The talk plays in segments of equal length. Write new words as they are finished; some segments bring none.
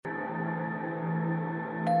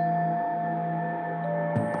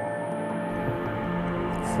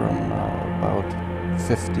from about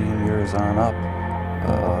 15 years on up,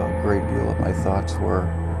 a great deal of my thoughts were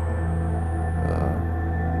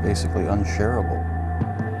basically unshareable.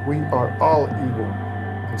 We are all evil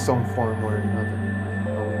in some form or another.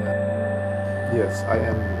 Yes, I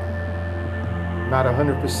am not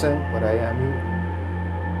 100%, but I am evil.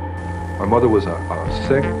 My mother was a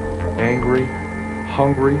sick, angry,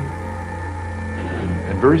 hungry,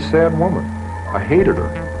 and very sad woman. I hated her,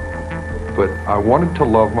 but I wanted to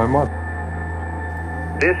love my mother.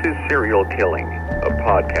 This is Serial Killing, a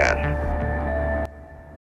podcast.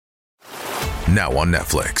 Now on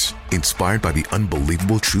Netflix, inspired by the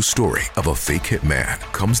unbelievable true story of a fake hitman,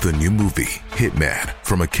 comes the new movie, Hitman,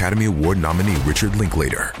 from Academy Award nominee Richard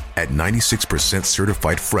Linklater. At 96%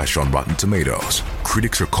 certified fresh on Rotten Tomatoes,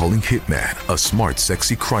 critics are calling Hitman a smart,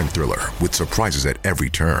 sexy crime thriller with surprises at every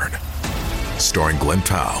turn. Starring Glenn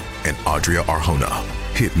Powell and Adria Arjona,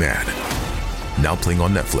 Hitman. Now playing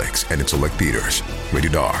on Netflix and in select theaters.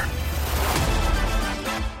 Rated R.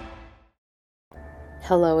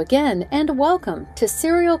 Hello again, and welcome to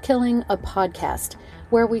Serial Killing, a podcast,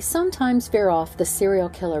 where we sometimes veer off the serial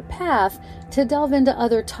killer path to delve into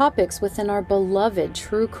other topics within our beloved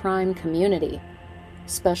true crime community.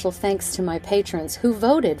 Special thanks to my patrons who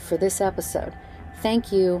voted for this episode.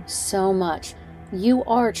 Thank you so much. You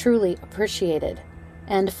are truly appreciated.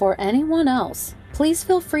 And for anyone else, please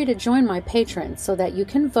feel free to join my Patreon so that you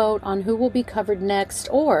can vote on who will be covered next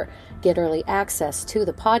or get early access to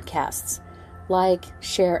the podcasts. Like,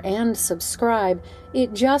 share, and subscribe.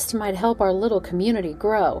 It just might help our little community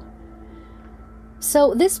grow.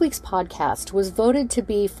 So this week's podcast was voted to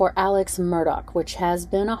be for Alex Murdaugh, which has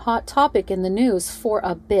been a hot topic in the news for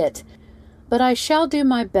a bit. But I shall do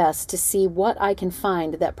my best to see what I can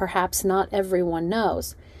find that perhaps not everyone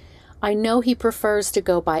knows. I know he prefers to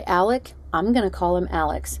go by Alec. I'm going to call him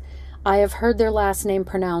Alex. I have heard their last name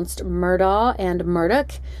pronounced Murdaugh and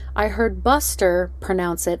Murdaugh. I heard Buster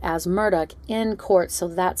pronounce it as Murdaugh in court, so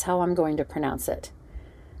that's how I'm going to pronounce it.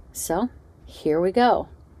 So, here we go.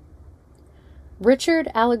 Richard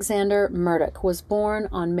Alexander Murdaugh was born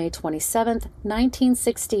on May 27,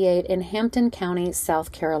 1968 in Hampton County,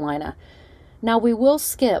 South Carolina. Now, we will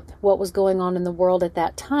skip what was going on in the world at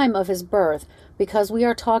that time of his birth, because we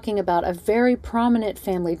are talking about a very prominent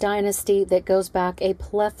family dynasty that goes back a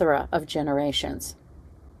plethora of generations.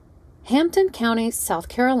 Hampton County, South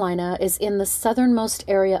Carolina is in the southernmost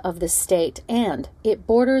area of the state, and it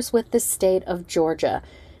borders with the state of Georgia.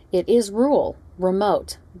 It is rural,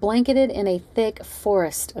 remote, blanketed in a thick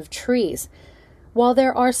forest of trees. While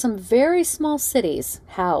there are some very small cities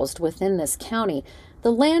housed within this county,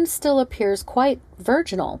 the land still appears quite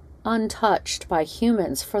virginal, untouched by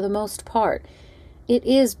humans for the most part. It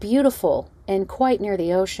is beautiful and quite near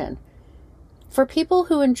the ocean. For people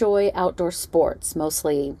who enjoy outdoor sports,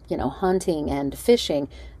 mostly, hunting and fishing,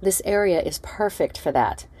 this area is perfect for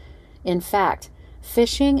that. In fact,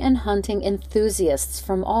 fishing and hunting enthusiasts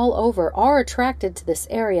from all over are attracted to this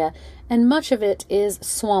area, and much of it is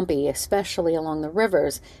swampy, especially along the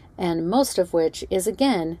rivers, and most of which is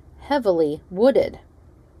again heavily wooded.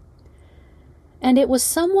 And it was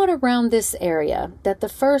somewhat around this area that the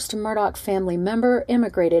first Murdaugh family member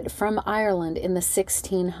immigrated from Ireland in the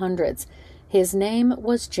 1600s. His name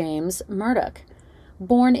was James Murdaugh.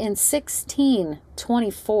 Born in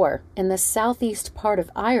 1624 in the southeast part of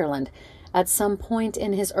Ireland, at some point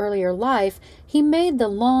in his earlier life, he made the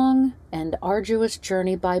long and arduous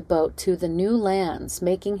journey by boat to the new lands,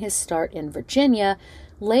 making his start in Virginia,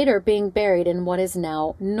 later being buried in what is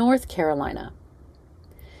now North Carolina.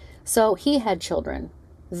 So he had children.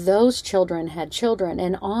 Those children had children,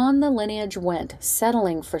 and on the lineage went,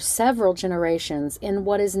 settling for several generations in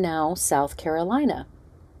what is now South Carolina.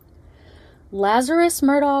 Lazarus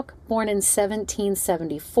Murdaugh, born in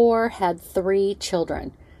 1774, had 3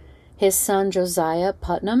 children. His son Josiah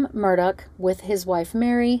Putnam Murdaugh, with his wife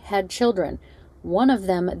Mary, had children. One of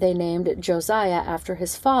them they named Josiah after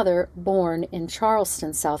his father, born in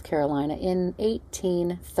Charleston, South Carolina in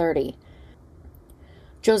 1830.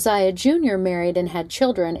 Josiah Jr. married and had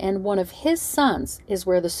children, and one of his sons is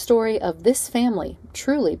where the story of this family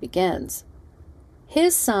truly begins.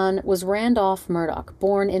 His son was Randolph Murdaugh,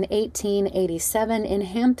 born in 1887 in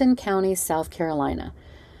Hampton County, South Carolina.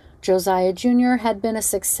 Josiah Jr. had been a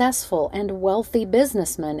successful and wealthy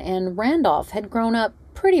businessman, and Randolph had grown up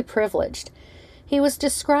pretty privileged. He was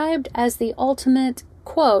described as the ultimate,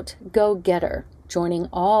 quote, go-getter, joining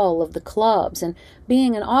all of the clubs and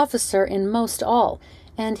being an officer in most all,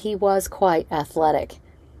 and he was quite athletic.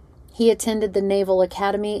 He attended the Naval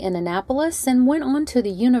Academy in Annapolis and went on to the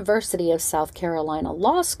University of South Carolina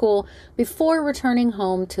Law School before returning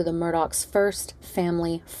home to the Murdaugh's first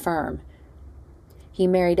family firm. He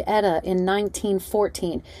married Etta in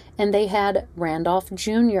 1914, and they had Randolph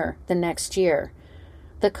Jr. the next year.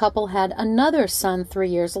 The couple had another son 3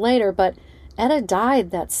 years later, but Etta died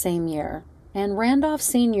that same year, and Randolph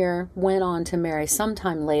Sr. went on to marry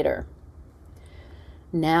sometime later.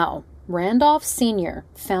 Now, Randolph Sr.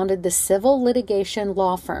 founded the civil litigation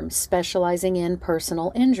law firm specializing in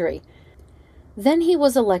personal injury. Then he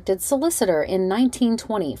was elected solicitor in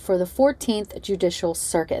 1920 for the 14th Judicial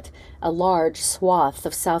Circuit, a large swath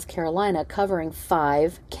of South Carolina covering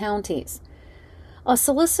 5 counties. A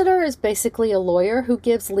solicitor is basically a lawyer who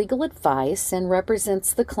gives legal advice and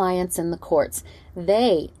represents the clients in the courts.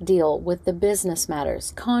 They deal with the business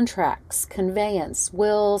matters, contracts, conveyance,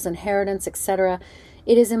 wills, inheritance, etc.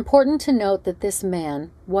 It is important to note that this man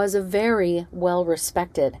was very well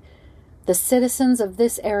respected. The citizens of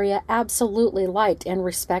this area absolutely liked and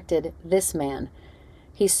respected this man.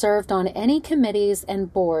 He served on any committees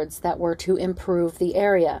and boards that were to improve the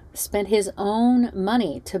area, spent his own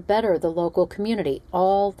money to better the local community,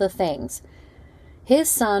 all the things. His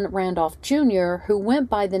son, Randolph Jr., who went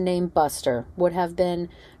by the name Buster, would have been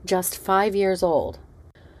just 5 years old.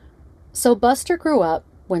 So Buster grew up,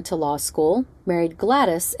 went to law school, married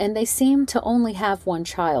Gladys, and they seemed to only have one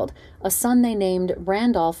child, a son they named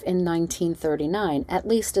Randolph in 1939, at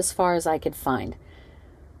least as far as I could find.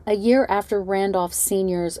 A year after Randolph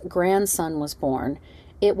Sr.'s grandson was born,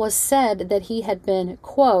 it was said that he had been,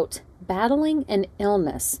 quote, battling an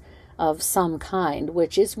illness of some kind,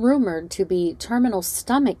 which is rumored to be terminal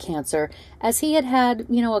stomach cancer, as he had had,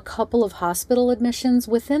 a couple of hospital admissions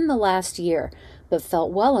within the last year, but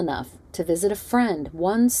felt well enough to visit a friend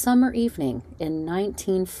one summer evening in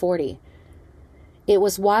 1940. It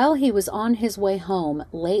was while he was on his way home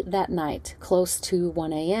late that night, close to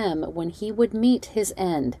 1 a.m., when he would meet his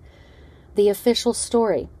end. The official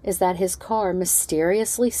story is that his car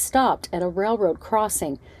mysteriously stopped at a railroad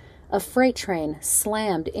crossing. A freight train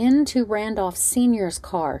slammed into Randolph Sr.'s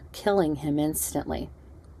car, killing him instantly.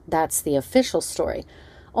 That's the official story.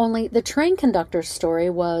 Only the train conductor's story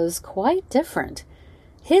was quite different.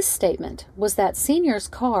 His statement was that Sr.'s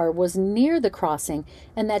car was near the crossing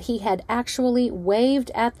and that he had actually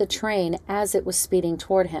waved at the train as it was speeding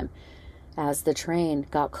toward him. As the train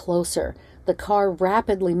got closer, the car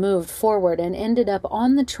rapidly moved forward and ended up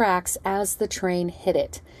on the tracks as the train hit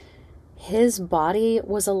it. His body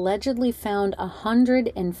was allegedly found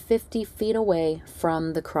 150 feet away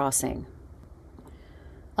from the crossing.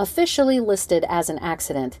 Officially listed as an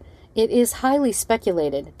accident, it is highly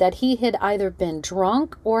speculated that he had either been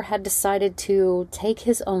drunk or had decided to take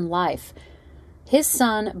his own life. His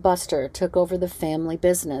son, Buster, took over the family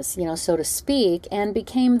business, so to speak, and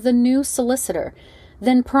became the new solicitor,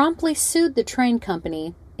 then promptly sued the train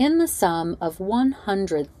company in the sum of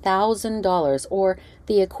 $100,000, or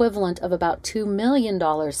the equivalent of about $2 million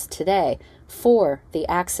today, for the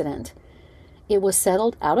accident. It was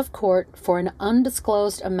settled out of court for an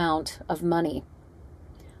undisclosed amount of money.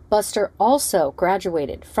 Buster also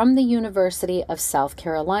graduated from the University of South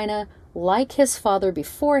Carolina, like his father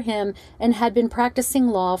before him, and had been practicing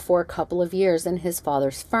law for a couple of years in his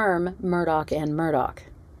father's firm, Murdaugh and Murdaugh.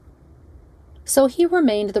 So he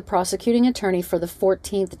remained the prosecuting attorney for the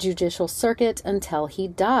 14th Judicial Circuit until he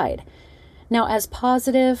died. Now, as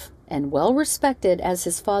positive and well-respected as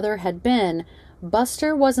his father had been,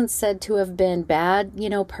 Buster wasn't said to have been bad,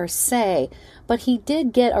 per se, but he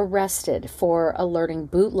did get arrested for alerting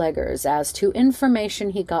bootleggers as to information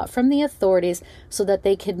he got from the authorities so that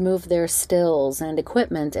they could move their stills and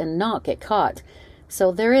equipment and not get caught.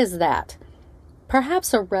 So there is that.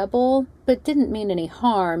 Perhaps a rebel, but didn't mean any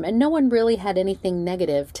harm, and no one really had anything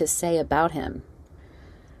negative to say about him.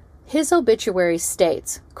 His obituary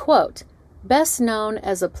states, quote, best known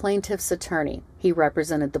as a plaintiff's attorney, he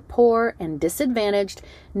represented the poor and disadvantaged,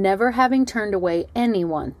 never having turned away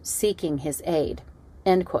anyone seeking his aid.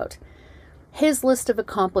 End quote. His list of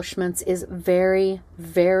accomplishments is very,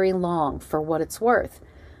 very long for what it's worth.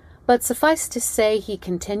 But suffice to say, he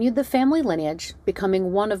continued the family lineage,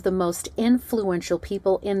 becoming one of the most influential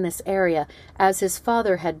people in this area, as his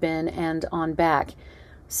father had been and on back.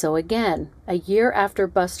 So again, a year after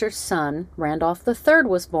Buster's son, Randolph III,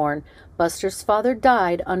 was born, Buster's father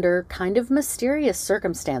died under kind of mysterious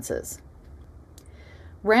circumstances.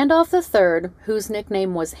 Randolph III, whose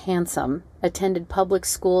nickname was Handsome, attended public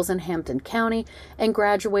schools in Hampton County and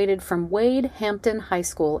graduated from Wade Hampton High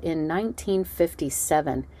School in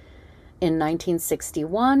 1957. In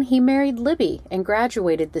 1961, he married Libby and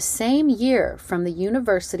graduated the same year from the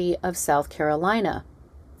University of South Carolina.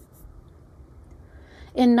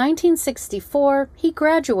 In 1964, he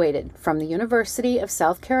graduated from the University of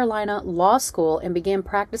South Carolina Law School and began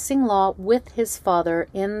practicing law with his father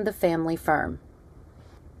in the family firm.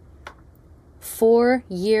 4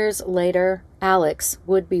 years later, Alex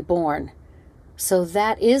would be born. So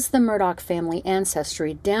that is the Murdaugh family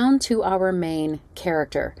ancestry down to our main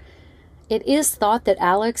character. It is thought that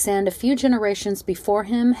Alex and a few generations before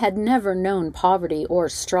him had never known poverty or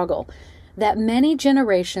struggle, that many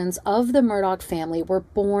generations of the Murdaugh family were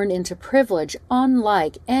born into privilege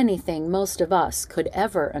unlike anything most of us could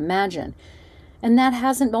ever imagine. And that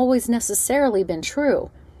hasn't always necessarily been true.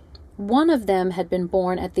 One of them had been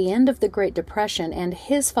born at the end of the Great Depression, and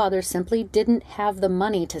his father simply didn't have the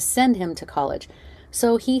money to send him to college,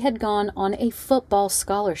 so he had gone on a football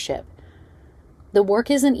scholarship. The work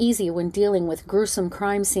isn't easy when dealing with gruesome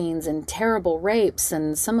crime scenes and terrible rapes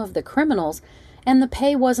and some of the criminals, and the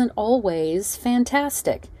pay wasn't always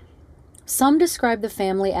fantastic. Some describe the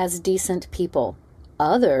family as decent people.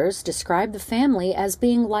 Others describe the family as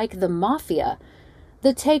being like the mafia.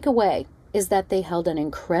 The takeaway is that they held an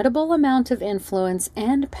incredible amount of influence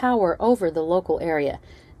and power over the local area.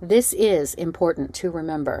 This is important to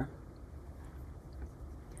remember.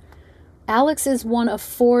 Alex is one of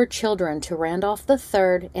 4 children to Randolph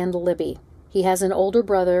III and Libby. He has an older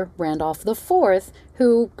brother, Randolph IV,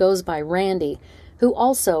 who goes by Randy, who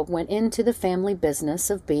also went into the family business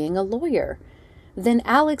of being a lawyer. Then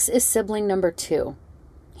Alex is sibling number 2.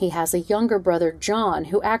 He has a younger brother, John,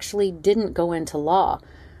 who actually didn't go into law.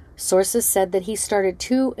 Sources said that he started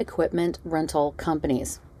 2 equipment rental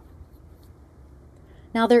companies.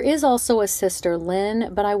 Now, there is also a sister,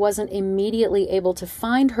 Lynn, but I wasn't immediately able to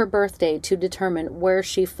find her birthday to determine where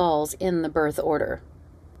she falls in the birth order.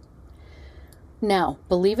 Now,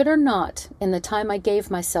 believe it or not, in the time I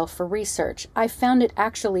gave myself for research, I found it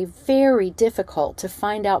actually very difficult to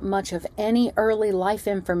find out much of any early life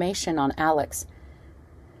information on Alex.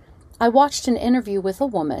 I watched an interview with a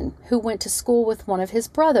woman who went to school with one of his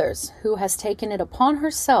brothers, who has taken it upon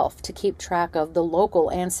herself to keep track of the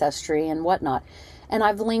local ancestry and whatnot, and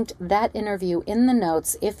I've linked that interview in the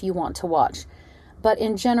notes if you want to watch. But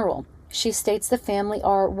in general, she states the family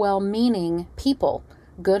are well-meaning people,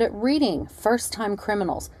 good at reading first-time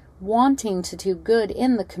criminals, wanting to do good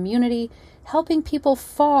in the community, helping people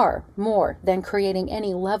far more than creating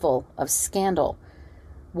any level of scandal.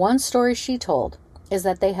 One story she told is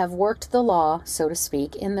that they have worked the law, so to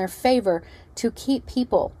speak, in their favor to keep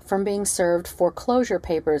people from being served foreclosure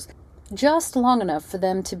papers just long enough for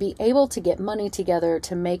them to be able to get money together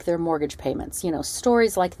to make their mortgage payments.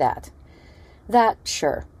 Stories like that. That,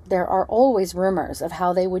 sure, there are always rumors of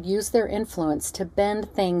how they would use their influence to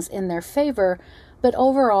bend things in their favor, but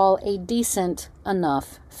overall a decent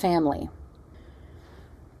enough family.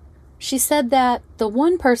 She said that the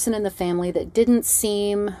one person in the family that didn't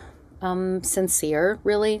seem sincere,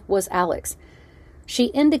 really, was Alex. She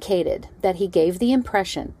indicated that he gave the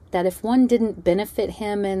impression that if one didn't benefit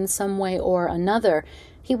him in some way or another,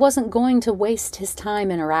 he wasn't going to waste his time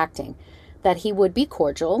interacting, that he would be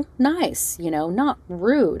cordial, nice, not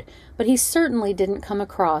rude, but he certainly didn't come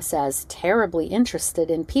across as terribly interested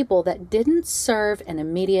in people that didn't serve an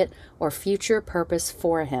immediate or future purpose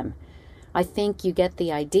for him. I think you get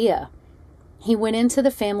the idea. He went into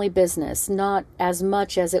the family business not as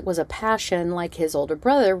much as it was a passion like his older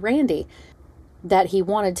brother, Randy, that he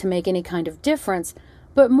wanted to make any kind of difference,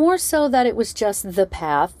 but more so that it was just the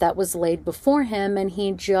path that was laid before him and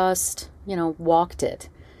he just, walked it.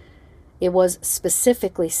 It was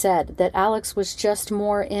specifically said that Alex was just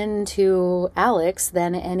more into Alex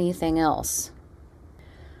than anything else.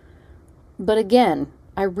 But again,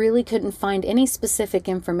 I really couldn't find any specific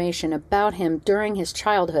information about him during his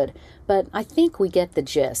childhood, but I think we get the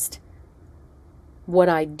gist. What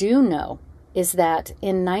I do know is that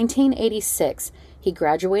in 1986, he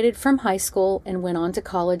graduated from high school and went on to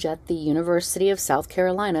college at the University of South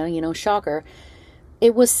Carolina, shocker.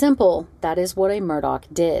 It was simple. That is what a Murdaugh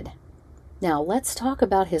did. Now, let's talk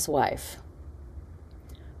about his wife.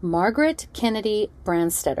 Margaret Kennedy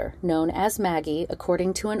Branstetter, known as Maggie,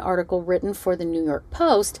 according to an article written for the New York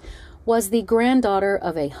Post, was the granddaughter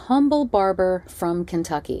of a humble barber from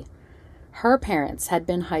Kentucky. Her parents had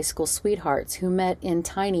been high school sweethearts who met in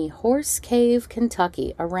tiny Horse Cave,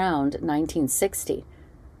 Kentucky, around 1960.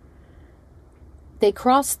 They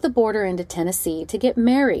crossed the border into Tennessee to get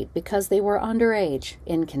married because they were underage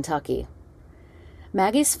in Kentucky.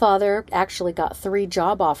 Maggie's father actually got 3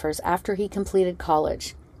 job offers after he completed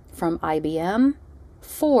college, from IBM,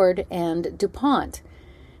 Ford, and DuPont.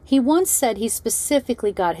 He once said he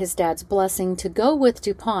specifically got his dad's blessing to go with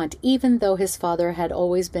DuPont, even though his father had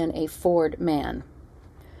always been a Ford man.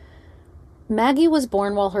 Maggie was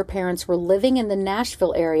born while her parents were living in the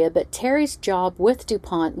Nashville area, but Terry's job with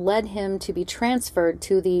DuPont led him to be transferred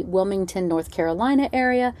to the Wilmington, North Carolina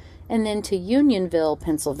area and then to Unionville,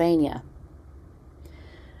 Pennsylvania.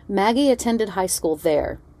 Maggie attended high school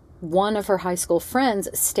there. One of her high school friends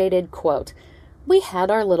stated, quote, "We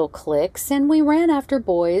had our little cliques and we ran after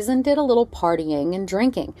boys and did a little partying and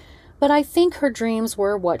drinking, but I think her dreams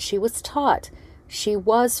were what she was taught. She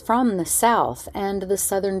was from the South, and the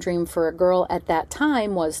Southern dream for a girl at that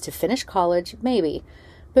time was to finish college, maybe,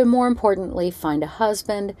 but more importantly, find a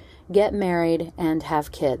husband, get married, and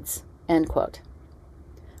have kids." End quote.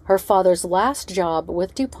 Her father's last job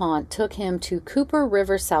with DuPont took him to Cooper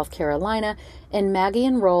River, South Carolina, and Maggie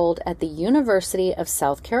enrolled at the University of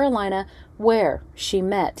South Carolina, where she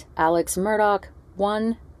met Alex Murdaugh,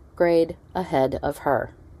 1 grade ahead of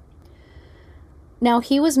her. Now,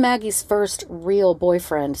 he was Maggie's first real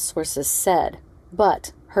boyfriend, sources said,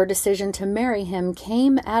 but her decision to marry him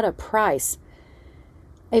came at a price.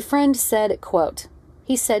 A friend said, quote,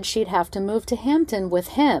 "He said she'd have to move to Hampton with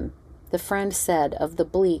him," the friend said of the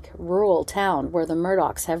bleak, rural town where the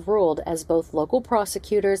Murdaughs have ruled as both local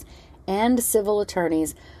prosecutors and civil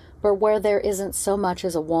attorneys, but where there isn't so much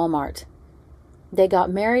as a Walmart. They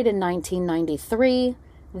got married in 1993.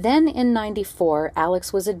 Then in 94,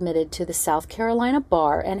 Alex was admitted to the South Carolina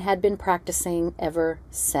bar and had been practicing ever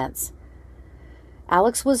since.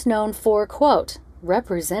 Alex was known for, quote,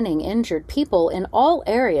 "representing injured people in all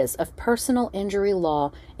areas of personal injury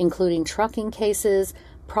law, including trucking cases,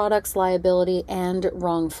 products liability, and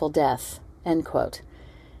wrongful death," end quote.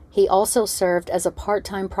 He also served as a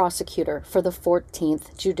part-time prosecutor for the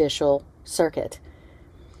 14th Judicial Circuit.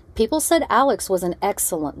 People said Alex was an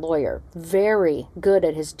excellent lawyer, very good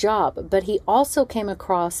at his job, but he also came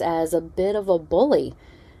across as a bit of a bully.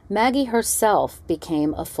 Maggie herself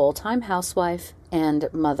became a full-time housewife and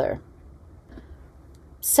mother.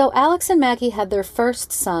 So Alex and Maggie had their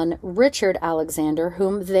first son, Richard Alexander,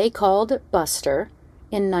 whom they called Buster,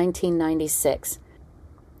 in 1996.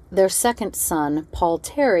 Their second son, Paul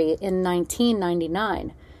Terry, in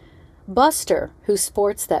 1999. Buster, who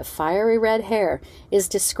sports that fiery red hair, is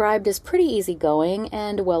described as pretty easygoing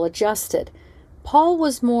and well-adjusted. Paul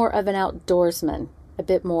was more of an outdoorsman, a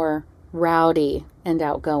bit more rowdy and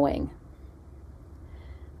outgoing.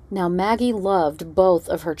 Now, Maggie loved both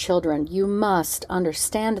of her children. You must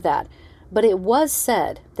understand that. But it was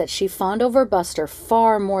said that she fawned over Buster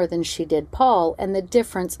far more than she did Paul, and the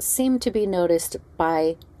difference seemed to be noticed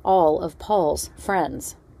by all of Paul's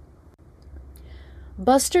friends.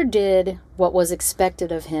 Buster did what was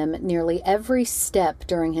expected of him nearly every step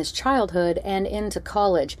during his childhood and into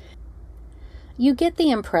college. You get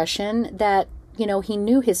the impression that, he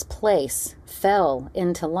knew his place, fell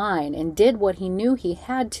into line, and did what he knew he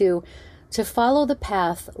had to follow the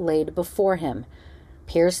path laid before him.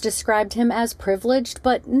 Peers described him as privileged,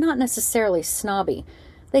 but not necessarily snobby.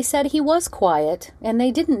 They said he was quiet, and they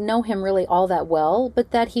didn't know him really all that well,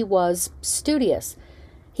 but that he was studious.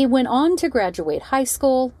 He went on to graduate high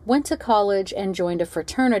school, went to college, and joined a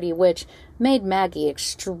fraternity, which made Maggie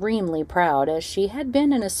extremely proud, as she had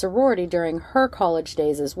been in a sorority during her college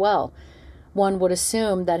days as well. One would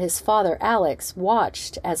assume that his father, Alex,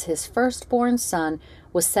 watched as his firstborn son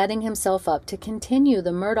was setting himself up to continue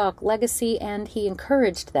the Murdaugh legacy, and he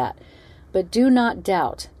encouraged that. But do not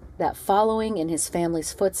doubt that following in his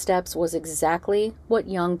family's footsteps was exactly what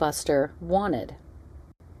young Buster wanted.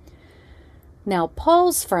 Now,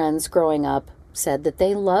 Paul's friends growing up said that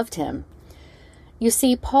they loved him. You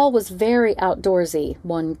see, Paul was very outdoorsy,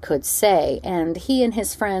 one could say, and he and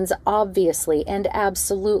his friends obviously and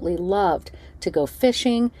absolutely loved to go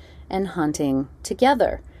fishing and hunting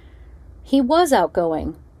together. He was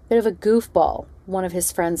outgoing, bit of a goofball. One of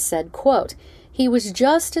his friends said, quote, "He was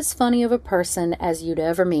just as funny of a person as you'd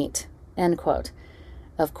ever meet," end quote.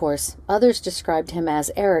 Of course, others described him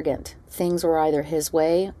as arrogant. Things were either his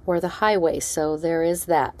way or the highway, so there is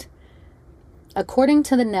that. According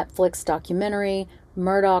to the Netflix documentary,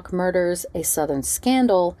 Murdaugh Murders: A Southern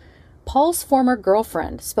Scandal, Paul's former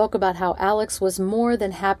girlfriend spoke about how Alex was more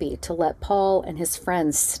than happy to let Paul and his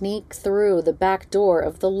friends sneak through the back door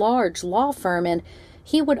of the large law firm, and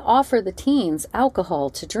he would offer the teens alcohol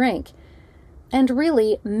to drink. And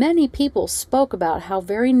really, many people spoke about how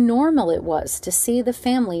very normal it was to see the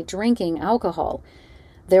family drinking alcohol.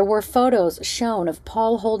 There were photos shown of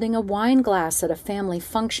Paul holding a wine glass at a family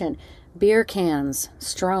function, beer cans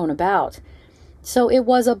strewn about. So it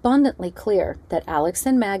was abundantly clear that Alex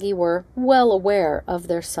and Maggie were well aware of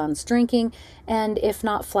their son's drinking, and if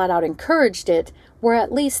not flat out encouraged it, were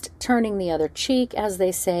at least turning the other cheek, as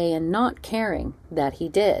they say, and not caring that he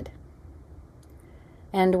did.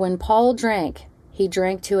 And when Paul drank, he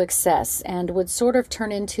drank to excess and would sort of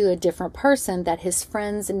turn into a different person that his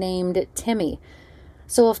friends named Timmy.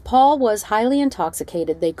 So if Paul was highly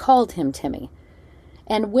intoxicated, they called him Timmy.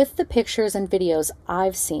 And with the pictures and videos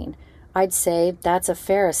I've seen, I'd say that's a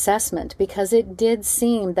fair assessment, because it did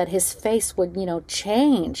seem that his face would,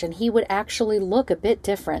 change, and he would actually look a bit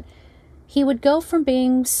different. He would go from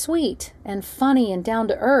being sweet and funny and down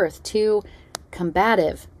to earth to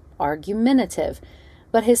combative, argumentative.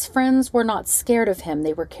 But his friends were not scared of him.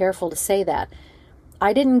 They were careful to say that.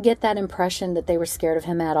 I didn't get that impression that they were scared of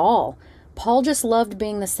him at all. Paul just loved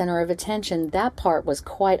being the center of attention. That part was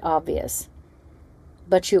quite obvious.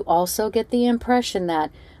 But you also get the impression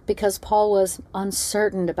that because Paul was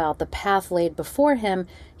uncertain about the path laid before him,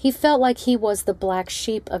 he felt like he was the black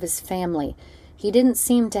sheep of his family. He didn't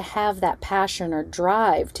seem to have that passion or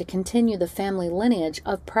drive to continue the family lineage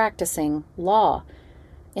of practicing law.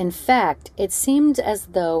 In fact, it seemed as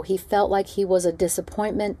though he felt like he was a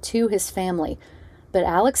disappointment to his family. But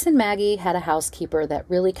Alex and Maggie had a housekeeper that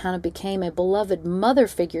really kind of became a beloved mother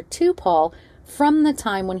figure to Paul from the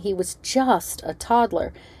time when he was just a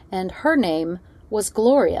toddler, and her name was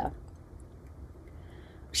Gloria.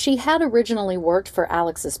 She had originally worked for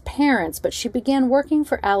Alex's parents, but she began working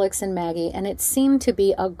for Alex and Maggie, and it seemed to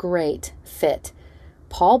be a great fit.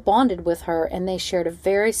 Paul bonded with her, and they shared a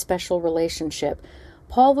very special relationship.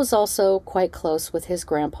 Paul was also quite close with his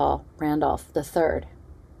grandpa, Randolph III.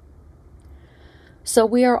 So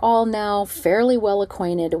we are all now fairly well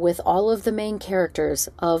acquainted with all of the main characters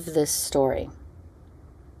of this story.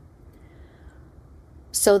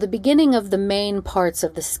 So the beginning of the main parts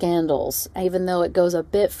of the scandals, even though it goes a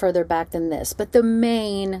bit further back than this, but the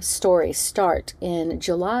main story start in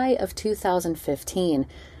July of 2015.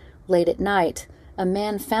 Late at night, a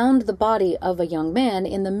man found the body of a young man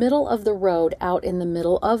in the middle of the road out in the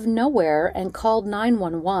middle of nowhere and called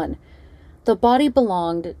 911. The body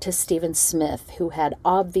belonged to Stephen Smith, who had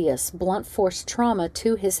obvious blunt force trauma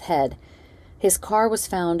to his head. His car was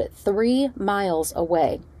found 3 miles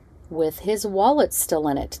away, with his wallet still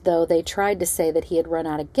in it, though they tried to say that he had run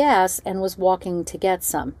out of gas and was walking to get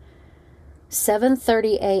some.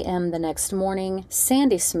 7:30 a.m. the next morning,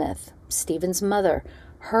 Sandy Smith, Stephen's mother,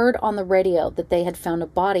 heard on the radio that they had found a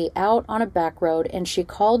body out on a back road, and she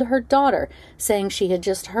called her daughter, saying she had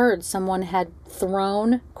just heard someone had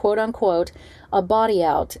thrown, quote unquote, a body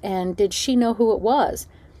out, and did she know who it was?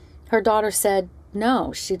 Her daughter said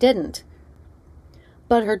no, she didn't.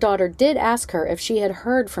 But her daughter did ask her if she had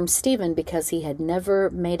heard from Stephen, because he had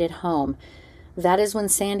never made it home. That is when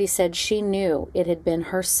Sandy said she knew it had been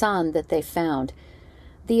her son that they found.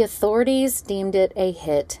 The authorities deemed it a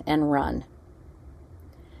hit and run.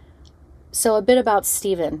 So a bit about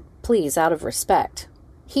Stephen, please, out of respect.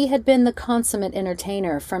 He had been the consummate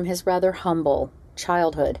entertainer from his rather humble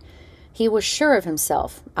childhood. He was sure of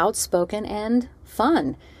himself, outspoken, and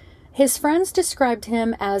fun. His friends described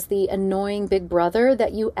him as the annoying big brother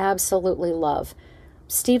that you absolutely love.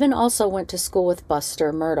 Stephen also went to school with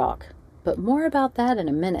Buster Murdaugh, but more about that in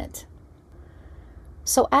a minute.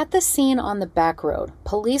 So at the scene on the back road,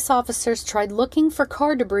 police officers tried looking for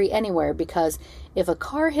car debris anywhere, because if a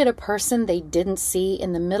car hit a person they didn't see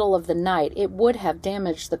in the middle of the night, it would have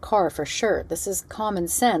damaged the car for sure. This is common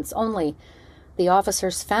sense, only the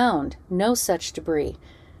officers found no such debris.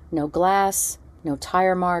 No glass, no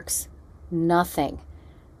tire marks, nothing.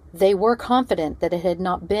 They were confident that it had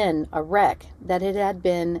not been a wreck, that it had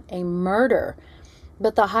been a murder.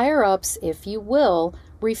 But the higher-ups, if you will,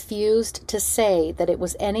 refused to say that it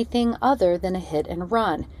was anything other than a hit and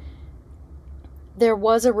run. There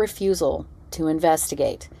was a refusal to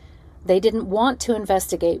investigate. They didn't want to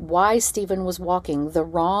investigate why Stephen was walking the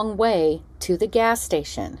wrong way to the gas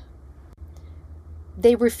station.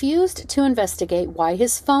 They refused to investigate why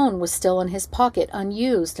his phone was still in his pocket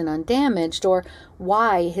unused and undamaged, or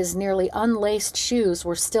why his nearly unlaced shoes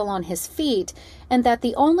were still on his feet, and that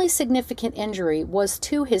the only significant injury was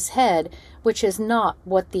to his head, which is not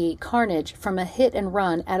what the carnage from a hit and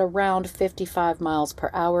run at around 55 miles per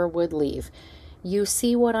hour would leave. You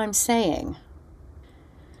see what I'm saying?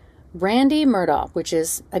 Randy Murdaugh, which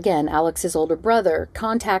is, again, Alex's older brother,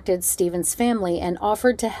 contacted Stephen's family and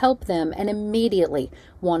offered to help them, and immediately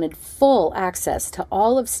wanted full access to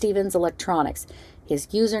all of Stephen's electronics, his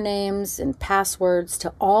usernames and passwords,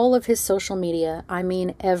 to all of his social media, I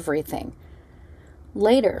mean everything.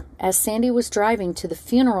 Later, as Sandy was driving to the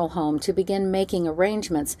funeral home to begin making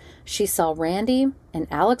arrangements, she saw Randy and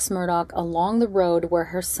Alex Murdaugh along the road where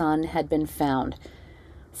her son had been found.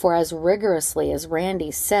 For as rigorously as Randy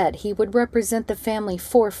said he would represent the family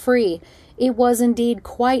for free, it was indeed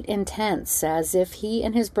quite intense, as if he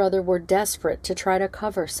and his brother were desperate to try to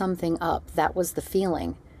cover something up. That was the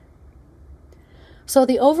feeling. So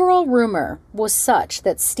the overall rumor was such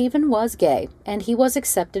that Stephen was gay, and he was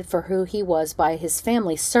accepted for who he was by his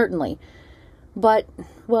family, certainly. But,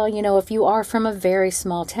 well, if you are from a very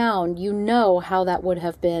small town, you know how that would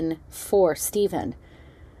have been for Stephen.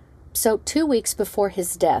 So 2 weeks before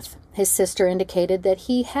his death, his sister indicated that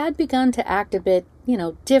he had begun to act a bit,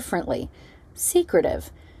 differently,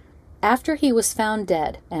 secretive. After he was found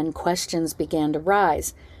dead and questions began to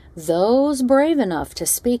rise, those brave enough to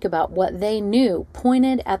speak about what they knew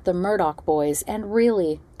pointed at the Murdaugh boys and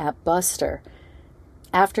really at Buster.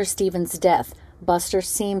 After Stephen's death, Buster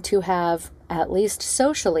seemed to have, at least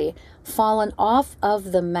socially, fallen off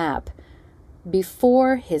of the map.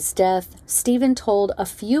 Before his death, Stephen told a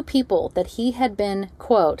few people that he had been,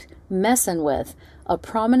 quote, messing with a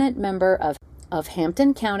prominent member of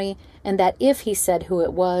Hampton County, and that if he said who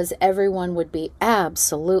it was, everyone would be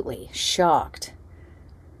absolutely shocked.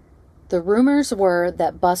 The rumors were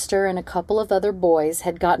that Buster and a couple of other boys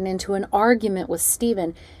had gotten into an argument with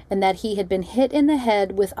Stephen and that he had been hit in the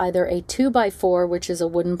head with either a 2x4, which is a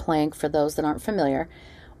wooden plank for those that aren't familiar,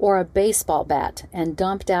 or a baseball bat and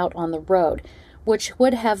dumped out on the road, which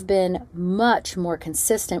would have been much more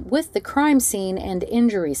consistent with the crime scene and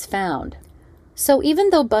injuries found. So even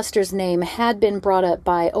though Buster's name had been brought up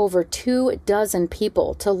by over 24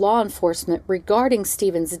 people to law enforcement regarding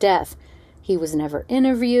Stephen's death, he was never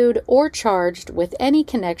interviewed or charged with any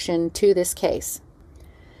connection to this case.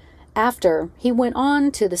 After, he went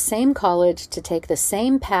on to the same college to take the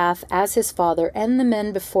same path as his father and the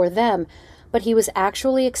men before them, but he was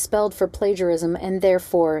actually expelled for plagiarism and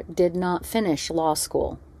therefore did not finish law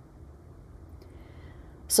school.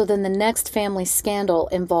 So then the next family scandal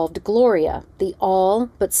involved Gloria, the all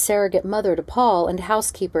but surrogate mother to Paul and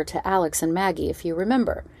housekeeper to Alex and Maggie, if you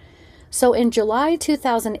remember. So in July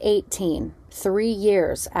 2018, 3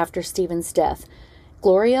 years after Stephen's death,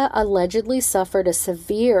 Gloria allegedly suffered a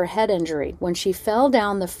severe head injury when she fell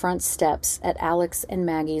down the front steps at Alex and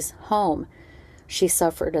Maggie's home. She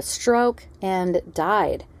suffered a stroke and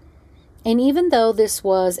died. And even though this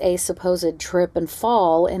was a supposed trip and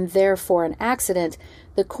fall and therefore an accident,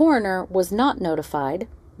 the coroner was not notified.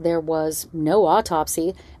 There was no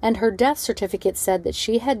autopsy, and her death certificate said that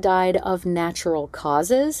she had died of natural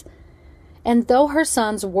causes. And though her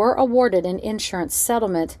sons were awarded an insurance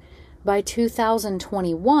settlement, by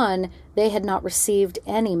 2021, they had not received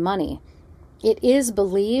any money. It is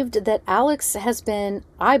believed that Alex has been,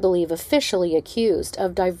 I believe, officially accused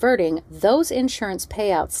of diverting those insurance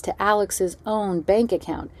payouts to Alex's own bank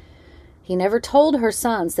account. He never told her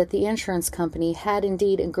sons that the insurance company had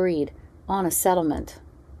indeed agreed on a settlement.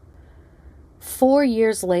 4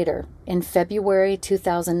 years later, in February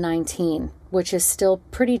 2019, which is still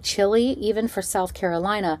pretty chilly even for South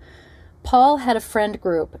Carolina, Paul had a friend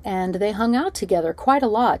group and they hung out together quite a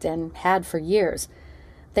lot and had for years.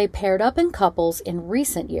 They paired up in couples in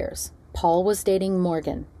recent years. Paul was dating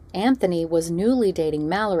Morgan. Anthony was newly dating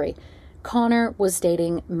Mallory. Connor was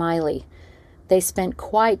dating Miley. They spent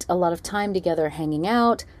quite a lot of time together hanging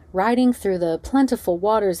out, riding through the plentiful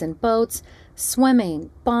waters in boats,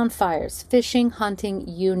 swimming, bonfires, fishing, hunting,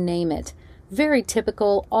 you name it. Very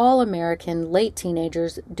typical all-American late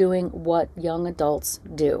teenagers doing what young adults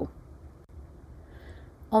do.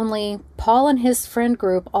 Only Paul and his friend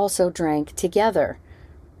group also drank together.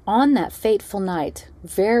 On that fateful night,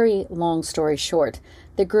 very long story short,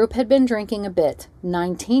 the group had been drinking a bit,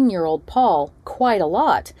 19-year-old Paul quite a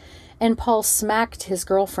lot, and Paul smacked his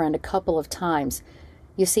girlfriend a couple of times.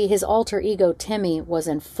 You see, his alter ego Timmy was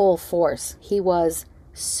in full force. He was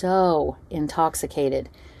so intoxicated.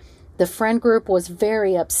 The friend group was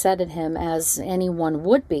very upset at him, as anyone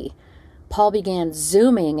would be. Paul began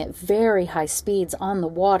zooming at very high speeds on the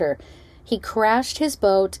water. He crashed his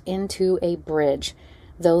boat into a bridge.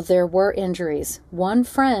 Though there were injuries, one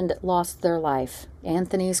friend lost their life,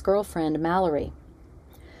 Anthony's girlfriend, Mallory.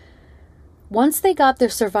 Once they got their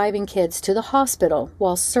surviving kids to the hospital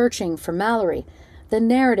while searching for Mallory, the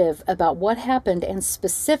narrative about what happened and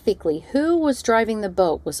specifically who was driving the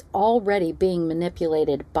boat was already being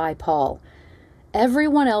manipulated by Paul.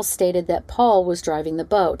 Everyone else stated that Paul was driving the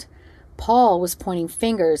boat. Paul was pointing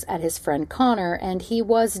fingers at his friend Connor, and he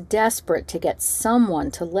was desperate to get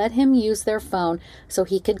someone to let him use their phone so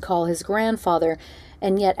he could call his grandfather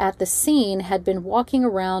and yet at the scene had been walking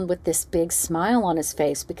around with this big smile on his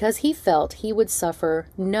face because he felt he would suffer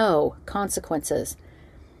no consequences.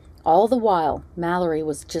 All the while, Mallory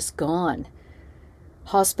was just gone.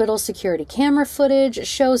 Hospital security camera footage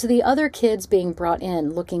shows the other kids being brought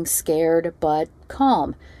in looking scared but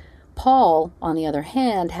calm. Paul, on the other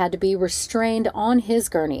hand, had to be restrained on his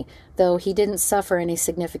gurney, though he didn't suffer any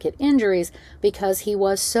significant injuries because he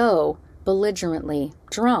was so belligerently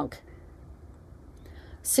drunk.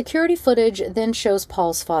 Security footage then shows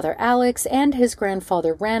Paul's father Alex and his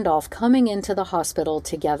grandfather Randolph coming into the hospital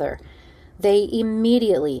together. They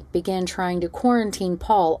immediately began trying to quarantine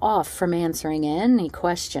Paul off from answering any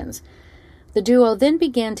questions. The duo then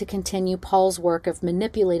began to continue Paul's work of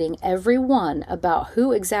manipulating everyone about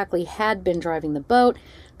who exactly had been driving the boat,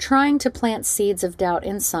 trying to plant seeds of doubt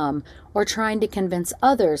in some, or trying to convince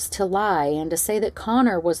others to lie and to say that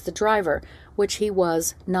Connor was the driver, which he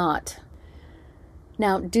was not.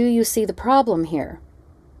 Now, do you see the problem here?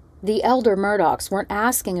 The elder Murdaughs weren't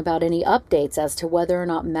asking about any updates as to whether or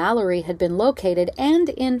not Mallory had been located, and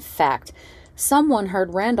in fact, someone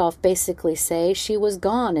heard Randolph basically say she was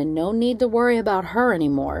gone and no need to worry about her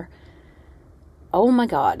anymore. Oh my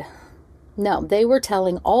God. No, they were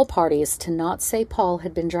telling all parties to not say Paul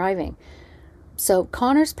had been driving. So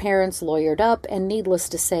Connor's parents lawyered up, and needless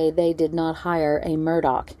to say, they did not hire a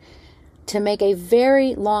Murdaugh. To make a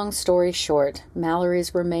very long story short,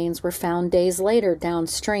 Mallory's remains were found days later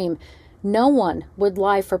downstream. No one would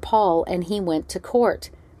lie for Paul, and he went to court.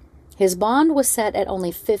 His bond was set at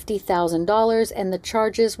only $50,000, and the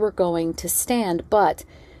charges were going to stand, but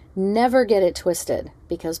never get it twisted,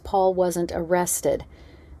 because Paul wasn't arrested.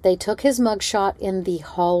 They took his mugshot in the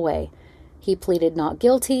hallway. He pleaded not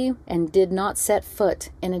guilty and did not set foot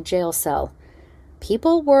in a jail cell.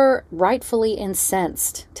 People were rightfully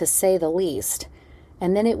incensed, to say the least,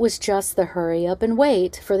 and then it was just the hurry up and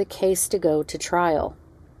wait for the case to go to trial.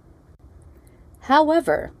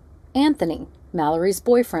 However, Anthony, Mallory's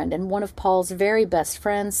boyfriend and one of Paul's very best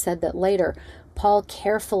friends, said that later Paul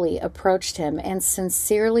carefully approached him and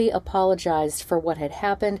sincerely apologized for what had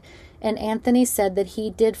happened, and Anthony said that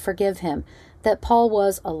he did forgive him, that Paul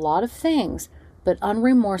was a lot of things, but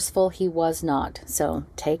unremorseful he was not, so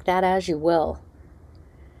take that as you will.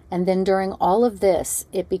 And then during all of this,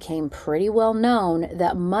 it became pretty well known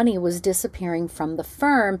that money was disappearing from the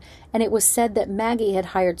firm, and it was said that Maggie had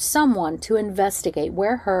hired someone to investigate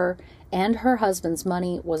where her and her husband's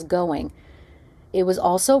money was going. It was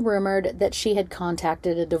also rumored that she had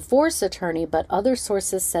contacted a divorce attorney, but other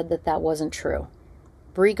sources said that that wasn't true.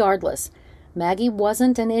 Regardless, Maggie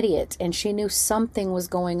wasn't an idiot, and she knew something was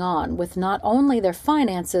going on with not only their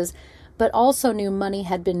finances, but also knew money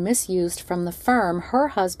had been misused from the firm her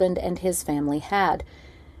husband and his family had.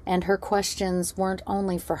 And her questions weren't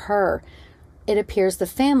only for her. It appears the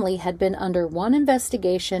family had been under one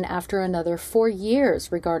investigation after another for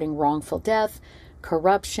years regarding wrongful death,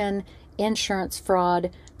 corruption, insurance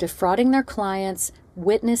fraud, defrauding their clients,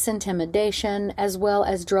 witness intimidation, as well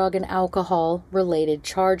as drug and alcohol-related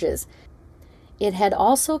charges. It had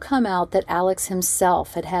also come out that Alex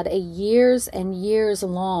himself had had a years and years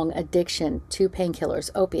long addiction to painkillers,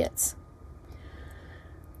 opiates.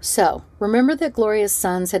 So, remember that Gloria's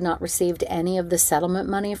sons had not received any of the settlement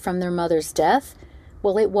money from their mother's death?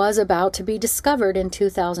 Well, it was about to be discovered in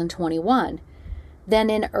 2021. Then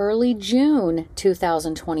in early June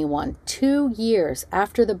 2021, 2 years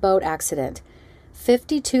after the boat accident,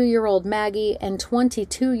 52-year-old Maggie and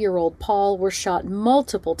 22-year-old Paul were shot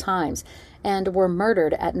multiple times and were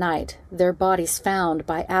murdered at night, their bodies found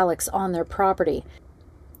by Alex on their property.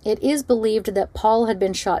 It is believed that Paul had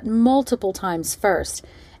been shot multiple times first,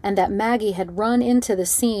 and that Maggie had run into the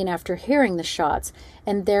scene after hearing the shots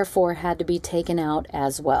and therefore had to be taken out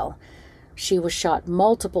as well. She was shot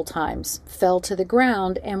multiple times, fell to the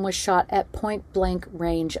ground, and was shot at point-blank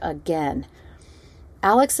range again.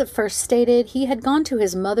 Alex at first stated he had gone to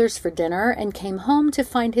his mother's for dinner and came home to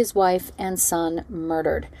find his wife and son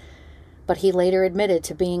murdered. But he later admitted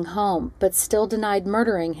to being home, but still denied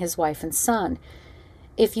murdering his wife and son.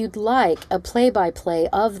 If you'd like a play-by-play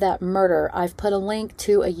of that murder, I've put a link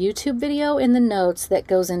to a YouTube video in the notes that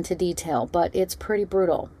goes into detail, but it's pretty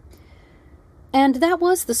brutal. And that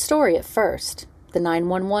was the story at first. The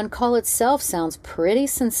 911 call itself sounds pretty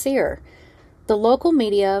sincere. The local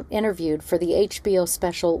media interviewed for the HBO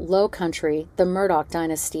special Low Country, the Murdaugh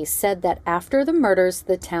Dynasty, said that after the murders,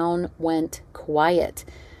 the town went quiet.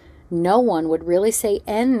 No one would really say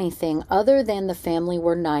anything other than the family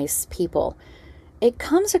were nice people. It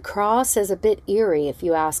comes across as a bit eerie, if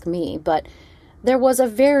you ask me, but there was a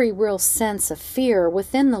very real sense of fear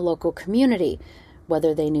within the local community.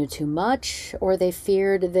 whether they knew too much or they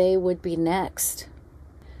feared they would be next.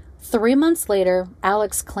 3 months later,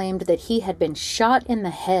 Alex claimed that he had been shot in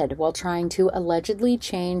the head while trying to allegedly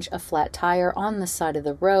change a flat tire on the side of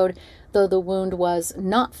the road, though the wound was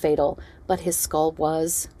not fatal, but his skull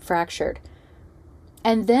was fractured.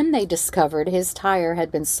 And then they discovered his tire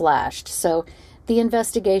had been slashed, so the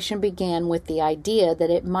investigation began with the idea that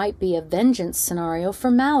it might be a vengeance scenario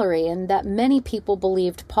for Mallory and that many people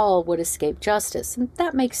believed Paul would escape justice, and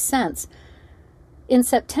that makes sense. In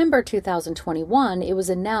September 2021, it was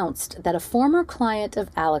announced that a former client of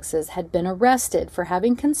Alex's had been arrested for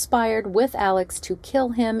having conspired with Alex to kill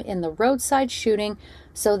him in the roadside shooting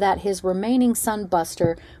so that his remaining son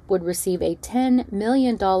Buster would receive a $10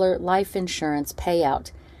 million life insurance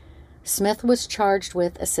payout. Smith was charged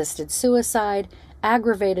with assisted suicide,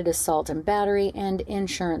 aggravated assault and battery, and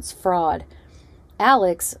insurance fraud.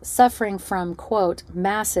 Alex, suffering from, quote,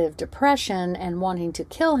 massive depression and wanting to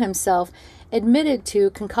kill himself, admitted to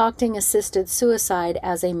concocting assisted suicide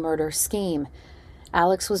as a murder scheme.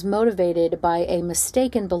 Alex was motivated by a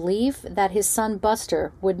mistaken belief that his son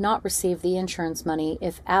Buster would not receive the insurance money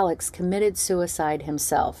if Alex committed suicide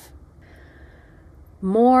himself.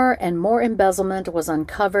 More and more embezzlement was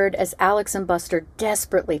uncovered as Alex and Buster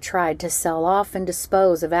desperately tried to sell off and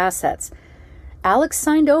dispose of assets. Alex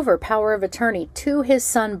signed over power of attorney to his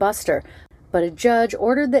son Buster, but a judge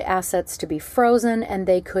ordered the assets to be frozen and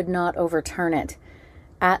they could not overturn it.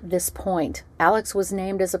 At this point, Alex was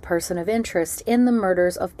named as a person of interest in the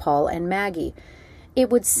murders of Paul and Maggie. It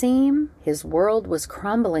would seem his world was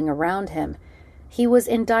crumbling around him. He was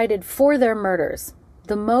indicted for their murders.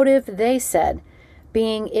 The motive, they said,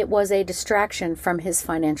 being it was a distraction from his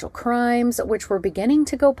financial crimes, which were beginning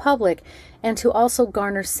to go public, and to also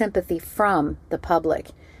garner sympathy from the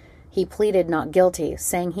public. He pleaded not guilty,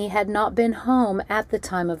 saying he had not been home at the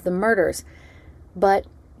time of the murders. But,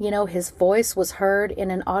 his voice was heard in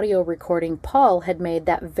an audio recording Paul had made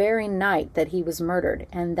that very night that he was murdered,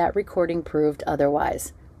 and that recording proved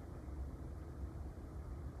otherwise.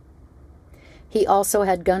 He also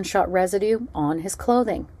had gunshot residue on his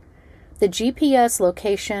clothing. The GPS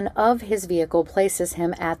location of his vehicle places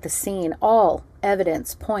him at the scene. All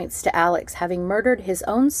evidence points to Alex having murdered his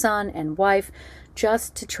own son and wife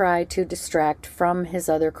just to try to distract from his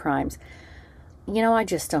other crimes. I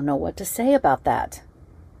just don't know what to say about that.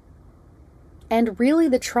 And really,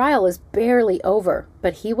 the trial is barely over,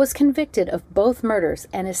 but he was convicted of both murders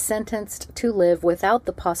and is sentenced to live without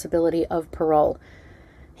the possibility of parole.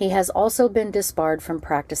 He has also been disbarred from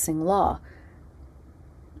practicing law.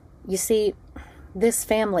 You see, this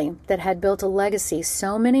family that had built a legacy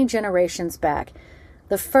so many generations back,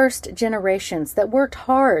 the first generations that worked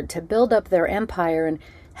hard to build up their empire and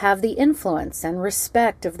have the influence and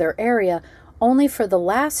respect of their area, only for the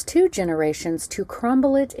last 2 generations to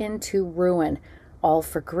crumble it into ruin, all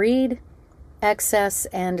for greed, excess,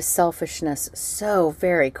 and selfishness so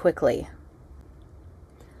very quickly.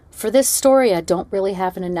 For this story, I don't really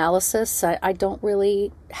have an analysis. I don't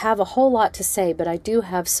really have a whole lot to say, but I do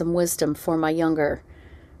have some wisdom for my younger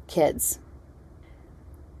kids.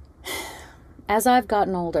 As I've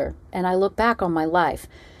gotten older and I look back on my life,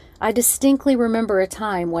 I distinctly remember a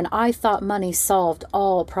time when I thought money solved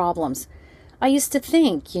all problems. I used to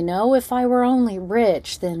think, if I were only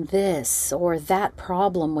rich, then this or that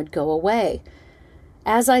problem would go away.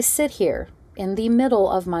 As I sit here in the middle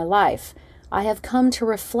of my life, I have come to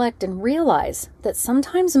reflect and realize that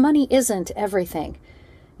sometimes money isn't everything.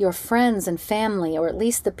 Your friends and family, or at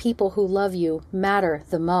least the people who love you, matter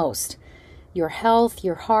the most. Your health,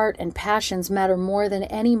 your heart, and passions matter more than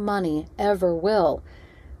any money ever will.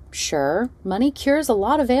 Sure, money cures a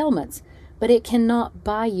lot of ailments, but it cannot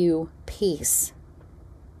buy you peace.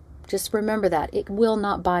 Just remember that. It will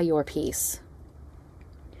not buy your peace.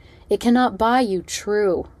 It cannot buy you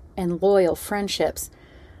true and loyal friendships.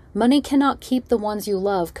 Money cannot keep the ones you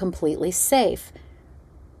love completely safe.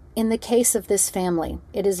 In the case of this family,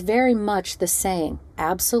 it is very much the saying,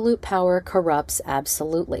 absolute power corrupts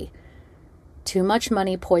absolutely. Too much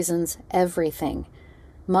money poisons everything.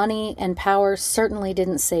 Money and power certainly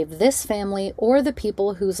didn't save this family or the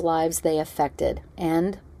people whose lives they affected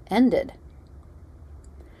and ended.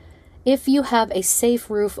 If you have a safe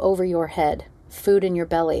roof over your head, food in your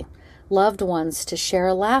belly, loved ones to share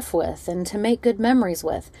a laugh with and to make good memories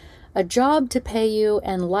with, a job to pay you,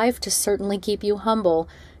 and life to certainly keep you humble,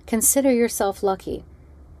 consider yourself lucky.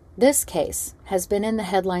 This case has been in the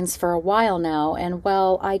headlines for a while now, and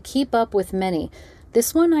while I keep up with many,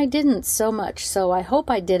 this one I didn't so much, so I hope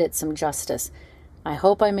I did it some justice. I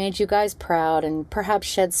hope I made you guys proud and perhaps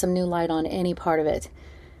shed some new light on any part of it.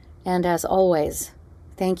 And as always,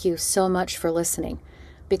 Thank you so much for listening,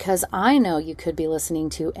 because I know you could be listening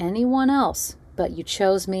to anyone else, but you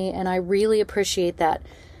chose me, and I really appreciate that.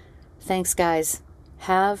 Thanks, guys.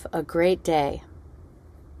 Have a great day.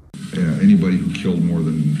 Anybody who killed more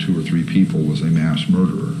than 2 or 3 people was a mass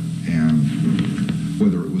murderer, and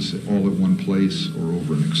whether it was all at one place or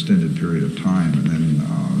over an extended period of time. And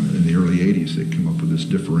then in the early 80s, they came up with this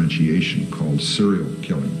differentiation called serial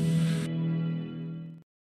killing.